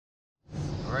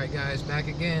Alright guys, back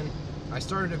again. I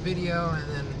started a video and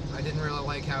then I didn't really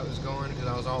like how it was going because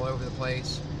I was all over the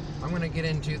place. I'm going to get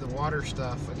into the water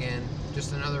stuff again.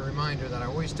 Just another reminder that I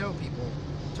always tell people.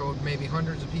 Told maybe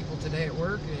hundreds of people today at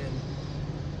work, and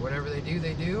whatever they do,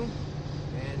 they do.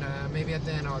 And maybe at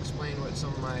the end I'll explain what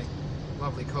some of my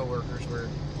lovely coworkers were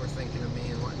thinking of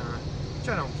me and whatnot. Which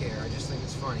I don't care, I just think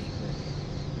it's funny.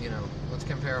 But, you know, let's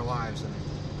compare lives and,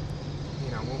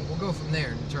 you know, we'll go from there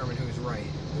and determine who's right,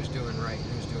 who's doing right,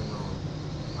 and who's doing wrong.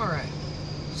 Alright,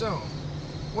 so,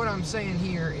 what I'm saying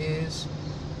here is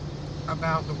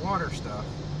about the water stuff.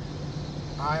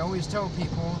 I always tell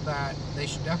people that they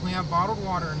should definitely have bottled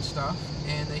water and stuff,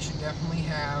 and they should definitely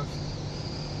have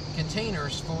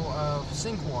containers full of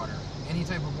sink water, any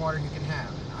type of water you can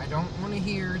have. I don't want to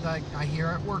hear, like I hear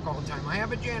at work all the time, I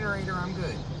have a generator, I'm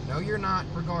good. No, you're not,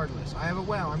 regardless. I have a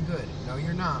well, I'm good. No,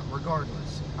 you're not,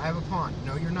 regardless. I have a pond.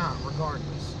 No, you're not,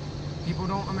 regardless. People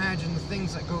don't imagine the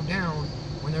things that go down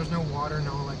when there's no water,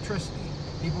 no electricity.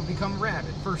 People become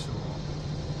rabid, first of all.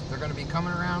 They're going to be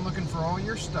coming around looking for all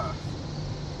your stuff.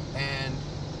 And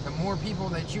the more people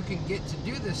that you can get to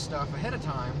do this stuff ahead of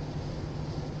time,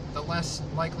 the less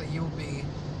likely you'll be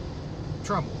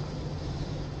troubled.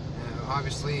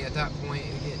 Obviously, at that point,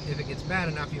 if it gets bad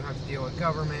enough, you have to deal with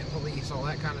government, police, all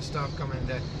that kind of stuff coming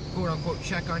to quote-unquote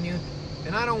check on you.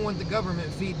 And I don't want the government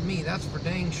feeding me, that's for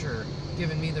dang sure,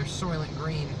 giving me their Soylent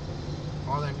Green,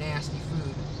 all their nasty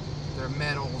food, their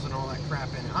metals and all that crap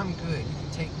in it. I'm good, you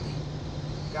can take me.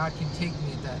 God can take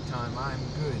me at that time, I'm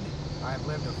good. I've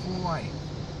lived a full life,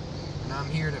 and I'm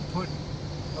here to put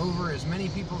over as many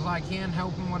people as I can,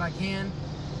 help them what I can,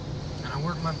 and I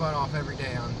work my butt off every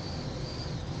day on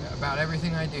about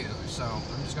everything I do. So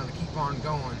I'm just going to keep on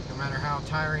going, no matter how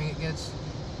tiring it gets,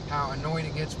 how annoyed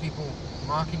it gets, people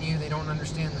mocking you, they don't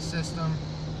understand the system.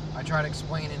 I tried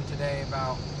explaining today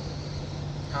about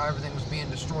how everything was being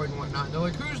destroyed and whatnot. They're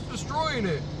like, who's destroying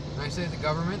it? And I say the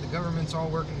government's all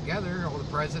working together, all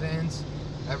the presidents,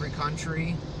 every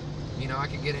country. You know, I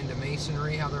could get into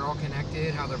masonry, how they're all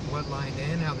connected, how they're bloodlined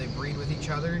in, how they breed with each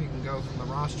other. You can go from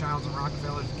the Rothschilds and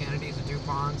Rockefellers, the Kennedys, the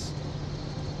DuPonts,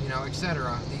 you know,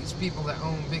 etc. These people that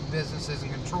own big businesses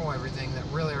and control everything that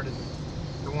really are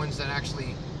the ones that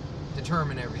actually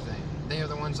determine everything. They are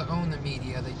the ones that own the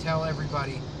media. They tell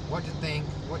everybody what to think,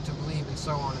 what to believe, and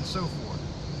so on and so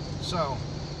forth. So,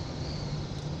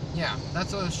 yeah,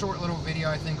 that's a short little video.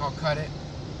 I think I'll cut it.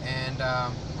 And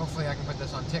hopefully I can put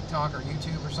this on TikTok or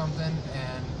YouTube or something,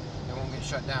 and it won't get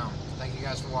shut down. Thank you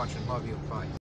guys for watching. Love you. Bye.